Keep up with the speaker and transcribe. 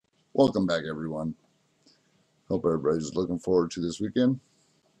Welcome back, everyone. Hope everybody's looking forward to this weekend.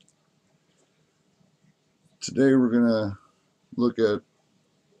 Today we're going to look at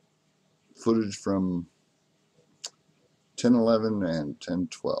footage from 10:11 and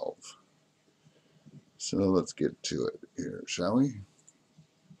 10:12. So let's get to it here, shall we?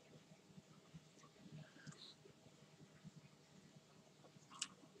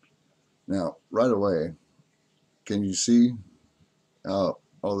 Now, right away, can you see how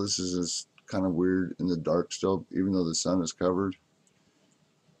all this is kind of weird in the dark still, even though the sun is covered?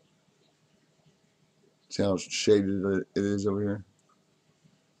 See how shaded it is over here?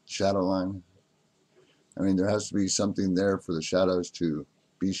 Shadow line. I mean, there has to be something there for the shadows to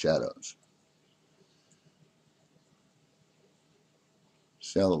be shadows.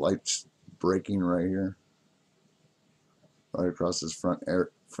 See how the light's breaking right here? Right across this front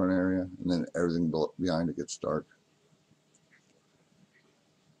area, and then everything behind it gets dark.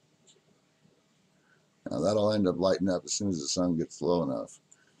 Now that'll end up lighting up as soon as the sun gets low enough,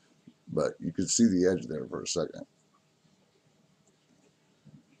 but you can see the edge there for a second.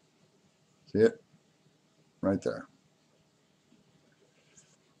 See it? Right there.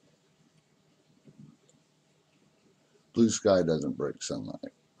 Blue sky doesn't break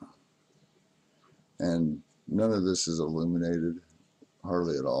sunlight. And none of this is illuminated,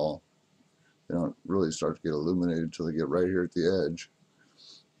 hardly at all. They don't really start to get illuminated until they get right here at the edge.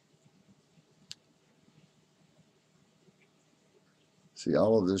 See,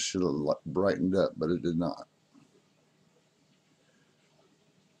 all of this should have brightened up, but it did not.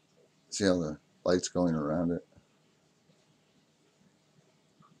 See how the light's going around it?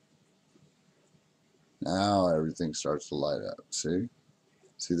 Now everything starts to light up. See?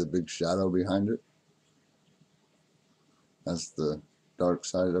 See the big shadow behind it? That's the dark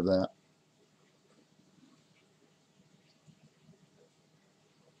side of that.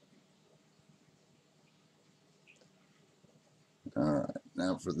 Alright,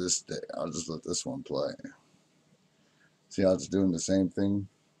 now for this day, I'll just let this one play. See how it's doing the same thing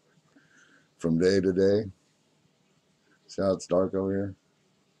from day to day? See how it's dark over here?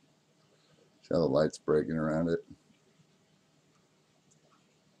 See how the light's breaking around it?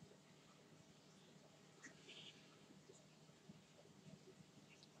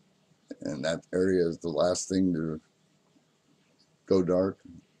 And that area is the last thing to go dark.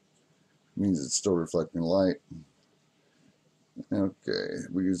 It means it's still reflecting light. Okay,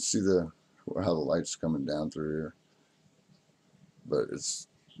 we can see how the light's coming down through here. But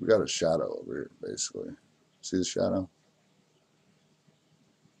we got a shadow over here, basically. See the shadow?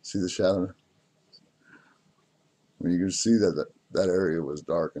 See the shadow? I mean, you can see that area was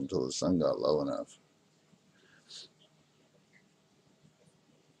dark until the sun got low enough.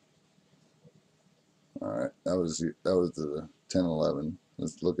 All right, that was the 10:11.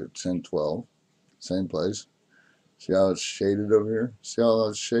 Let's look at 10:12. Same place. See how it's shaded over here? See how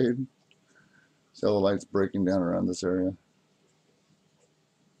it's shaded? See how the light's breaking down around this area?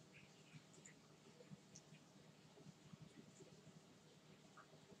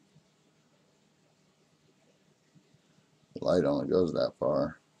 The light only goes that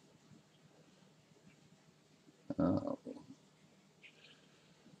far. Oh.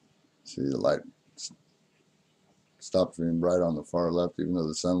 See, the light stopped being bright on the far left, even though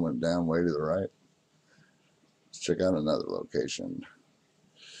the sun went down way to the right. Let's check out another location.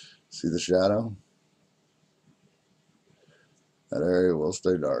 See the shadow? That area will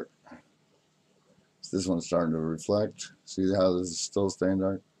stay dark. So this one's starting to reflect. See how this is still staying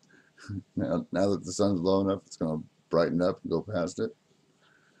dark? Now that the sun's low enough, it's going to brighten up and go past it.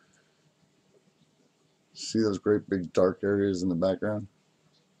 See those great big dark areas in the background?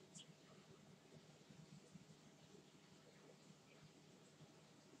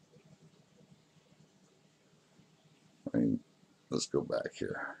 I mean, let's go back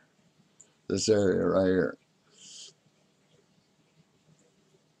here. This area right here.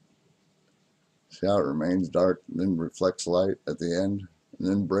 See how it remains dark and then reflects light at the end and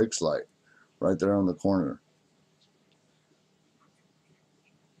then breaks light right there on the corner.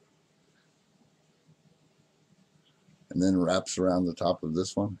 And then wraps around the top of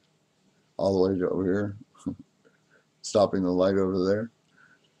this one all the way to over here, stopping the light over there.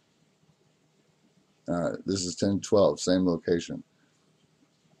 All right, this is 10:12, same location.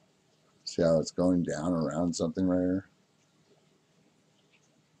 See how it's going down around something right here?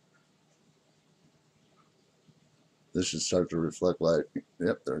 This should start to reflect light.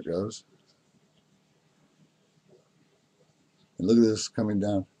 Yep, there it goes. And look at this coming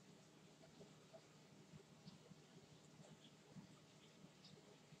down.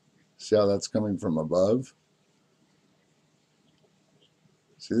 See how that's coming from above?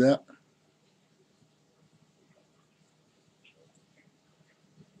 See that?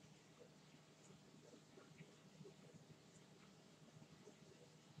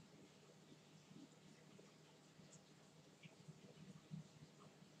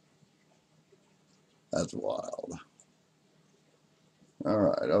 That's wild. All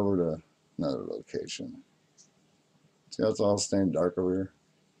right, over to another location. See how it's all staying dark over here?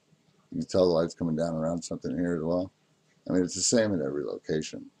 You can tell the light's coming down around something here as well. I mean, it's the same at every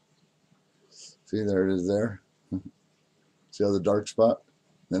location. See, there it is there. See how the dark spot?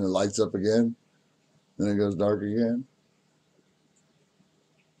 Then it lights up again. Then it goes dark again.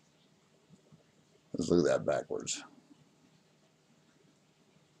 Let's look at that backwards.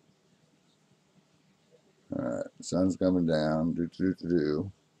 All right, sun's coming down. Do, do, do,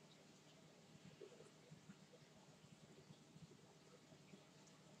 do.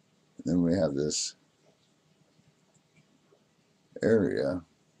 Then we have this area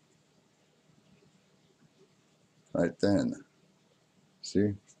right then.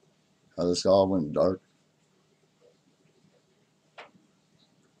 See how this all went dark?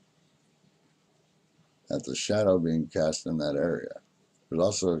 That's a shadow being cast in that area. There's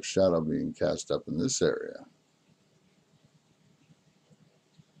also a shadow being cast up in this area.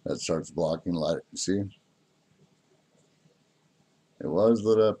 That starts blocking light. You see? It was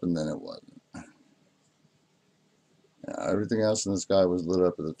lit up and then it wasn't. Now, everything else in the sky was lit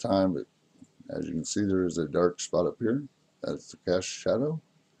up at the time, but as you can see, there is a dark spot up here. That's the cast shadow.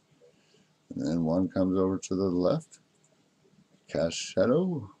 And then one comes over to the left. Cast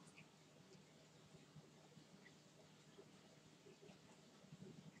shadow.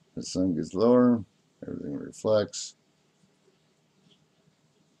 The sun gets lower. Everything reflects.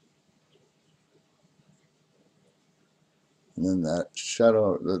 And then that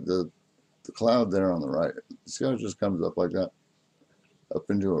shadow, the cloud there on the right, see how it just comes up like that? Up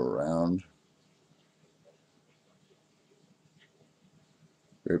into a round.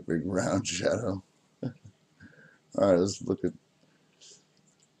 Great big round shadow. All right, let's look at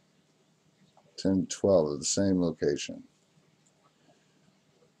 1012 at the same location.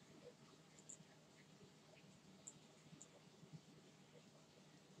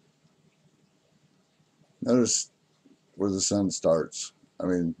 Notice where the sun starts. I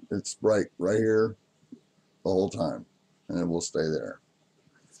mean, it's bright right here the whole time, and it will stay there.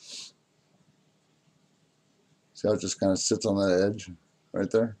 See how it just kind of sits on that edge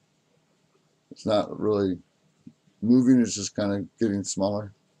right there? It's not really moving, it's just kind of getting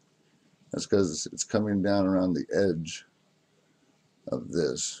smaller. That's because it's coming down around the edge of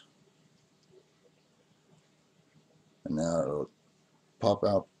this. And now it'll pop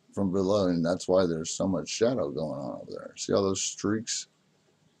out from below, and that's why there's so much shadow going on over there. See all those streaks?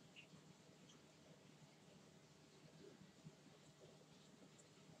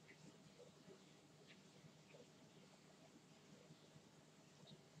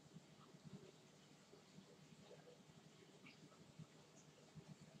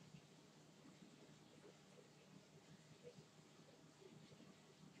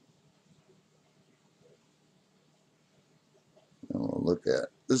 And we'll look at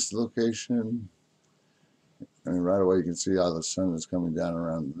this location. And right away you can see how the sun is coming down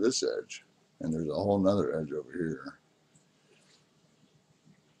around this edge. And there's a whole nother edge over here.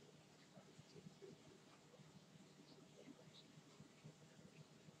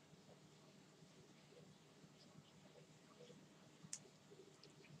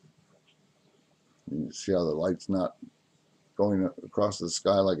 You can see how the light's not going across the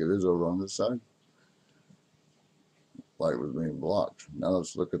sky like it is over on this side. Light was being blocked. Now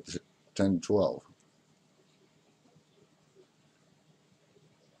let's look at the 1012.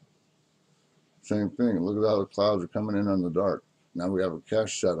 Same thing. Look at how the clouds are coming in on the dark. Now we have a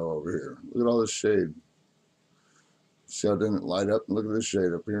cast shadow over here. Look at all this shade. See how it didn't light up? Look at this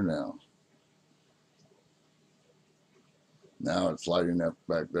shade up here now. Now it's lighting up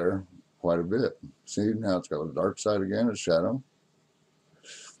back there quite a bit. See, now it's got a dark side again, a shadow.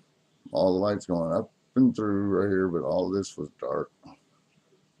 All the light's going up and through right here, but all this was dark.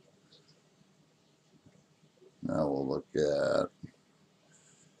 Now we'll look at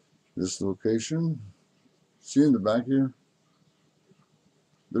this location. See in the back here?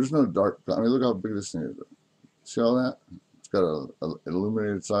 There's no dark. I mean, look how big this thing is. See all that? It's got an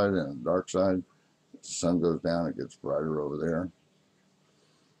illuminated side and a dark side. As the sun goes down, it gets brighter over there.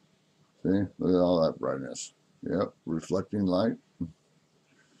 See? Look at all that brightness. Yep, reflecting light.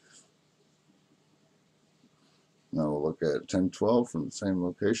 Now we'll look at 1012 from the same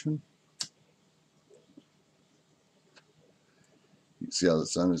location. You see how the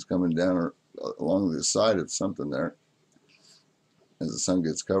sun is coming down along the side of something there. as the sun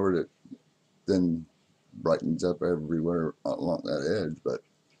gets covered, it then brightens up everywhere along that edge. But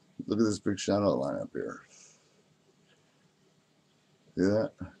look at this big shadow line up here. See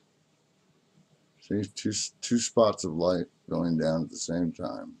that? See, two spots of light going down at the same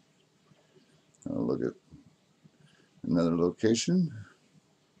time. Now look at another location.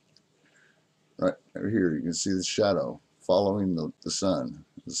 Right over here, you can see the shadow following the sun.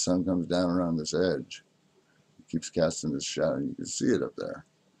 The sun comes down around this edge. It keeps casting this shadow. You can see it up there.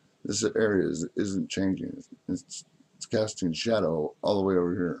 This area isn't changing. It's casting shadow all the way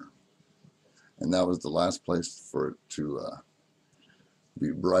over here. And that was the last place for it to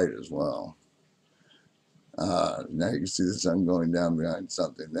be bright as well. Now you can see the sun going down behind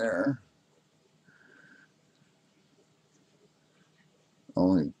something there.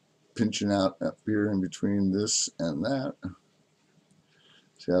 Only pinching out up here in between this and that.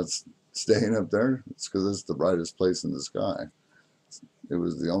 See how it's staying up there? It's because it's the brightest place in the sky. It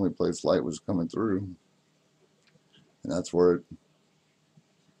was the only place light was coming through. And that's where it...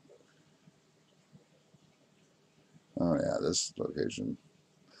 Oh yeah, this location.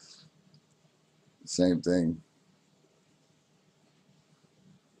 Same thing.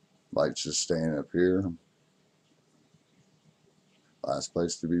 Light's just staying up here. Last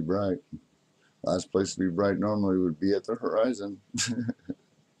place to be bright. Last place to be bright normally would be at the horizon.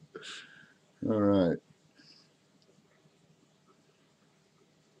 All right.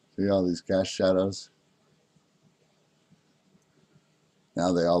 See all these cast shadows?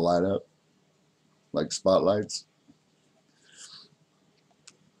 Now they all light up like spotlights.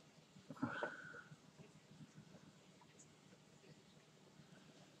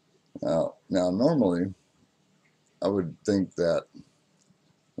 Now normally, I would think that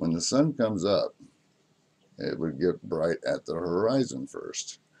when the sun comes up, it would get bright at the horizon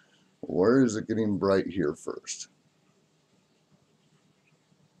first. Where is it getting bright here first?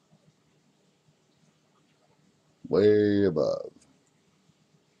 Way above.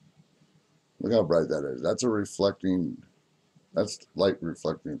 Look how bright that is. That's that's light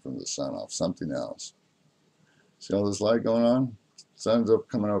reflecting from the sun off something else. See all this light going on? Sun's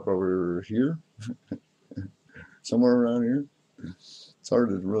coming up over here. Somewhere around here. It's hard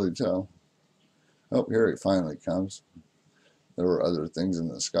to really tell. Oh, here it finally comes. There were other things in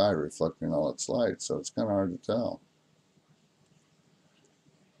the sky reflecting all its light, so it's kind of hard to tell.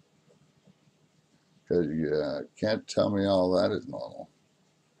 Because you can't tell me all that is normal.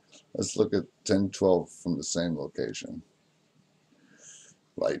 Let's look at 1012 from the same location.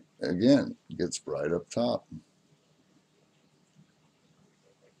 Light, again, gets bright up top.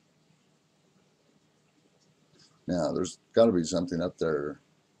 Now, there's got to be something up there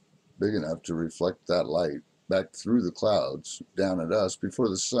big enough to reflect that light back through the clouds down at us before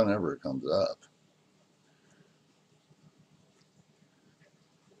the sun ever comes up.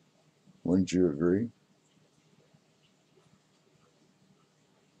 Wouldn't you agree?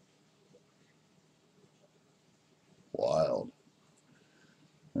 Wild.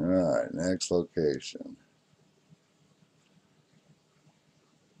 All right, next location.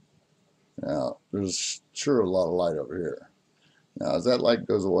 Now, there's sure a lot of light over here. Now, as that light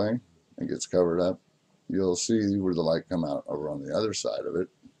goes away and gets covered up, you'll see where the light come out over on the other side of it,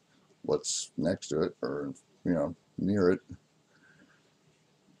 what's next to it, or, near it.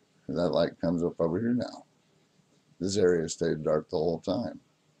 And that light comes up over here now. This area stayed dark the whole time.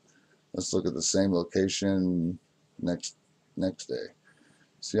 Let's look at the same location next day.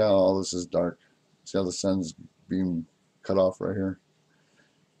 See how all this is dark? See how the sun's being cut off right here?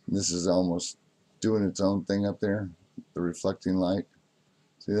 And this is almost doing its own thing up there, the reflecting light.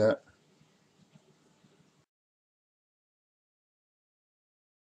 See that?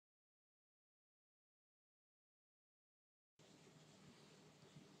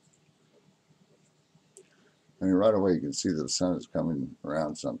 I mean, right away you can see that the sun is coming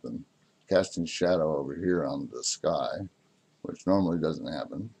around something, casting shadow over here on the sky, which normally doesn't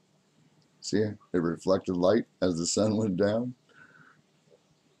happen. See, it reflected light as the sun went down.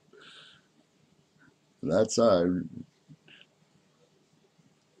 That side.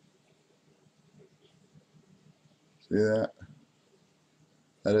 See that?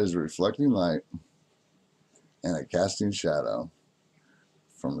 That is reflecting light and a casting shadow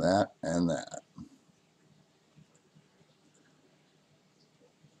from that and that.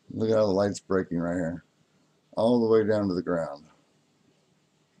 Look at how the light's breaking right here, all the way down to the ground.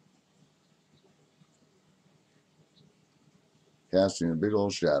 Casting a big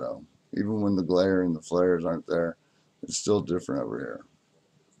old shadow. Even when the glare and the flares aren't there, it's still different over here.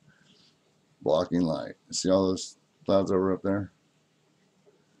 Blocking light. See all those clouds over up there?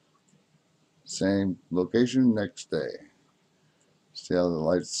 Same location, next day. See how the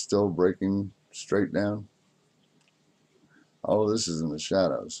light's still breaking straight down? All of this is in the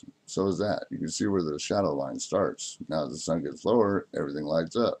shadows. So is that. You can see where the shadow line starts. Now as the sun gets lower, everything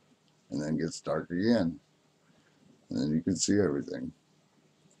lights up and then gets dark again. And then you can see everything.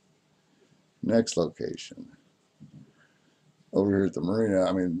 Next location. Over here at the marina,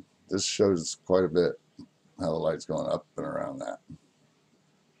 I mean, this shows quite a bit how the light's going up and around that.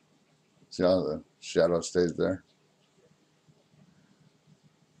 See how the shadow stays there?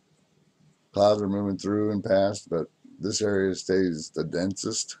 Clouds are moving through and past, but this area stays the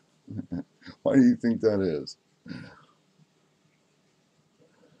densest. Why do you think that is?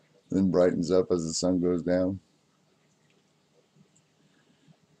 Then brightens up as the sun goes down.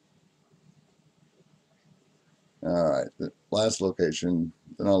 All right, the last location,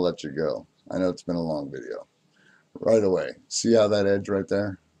 then I'll let you go. I know it's been a long video. Right away, see how that edge right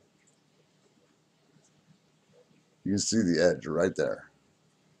there? You can see the edge right there.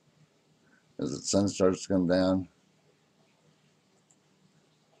 As the sun starts to come down,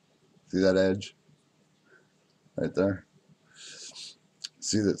 see that edge right there?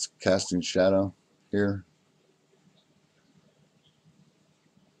 See that's casting shadow here?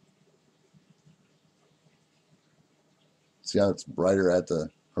 See how it's brighter at the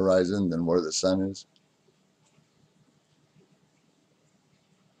horizon than where the sun is?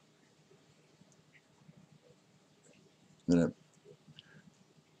 Then it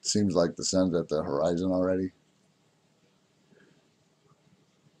seems like the sun's at the horizon already.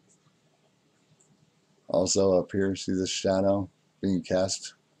 Also up here, see this shadow being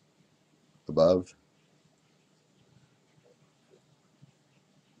cast above?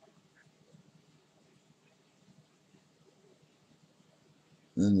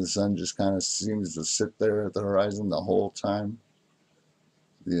 And then the sun just kind of seems to sit there at the horizon the whole time,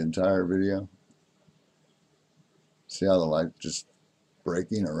 the entire video. See how the light just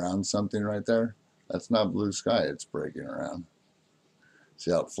breaking around something right there? That's not blue sky, it's breaking around.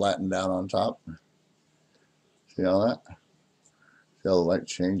 See how it flattened out on top? See how that? See how the light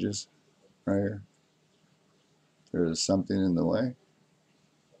changes right here? There is something in the way.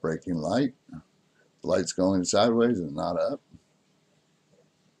 Breaking light. The light's going sideways and not up.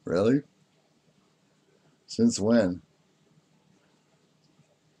 Really? Since when?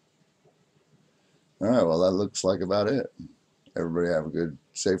 All right, well, that looks like about it. Everybody have a good,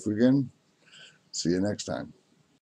 safe weekend. See you next time.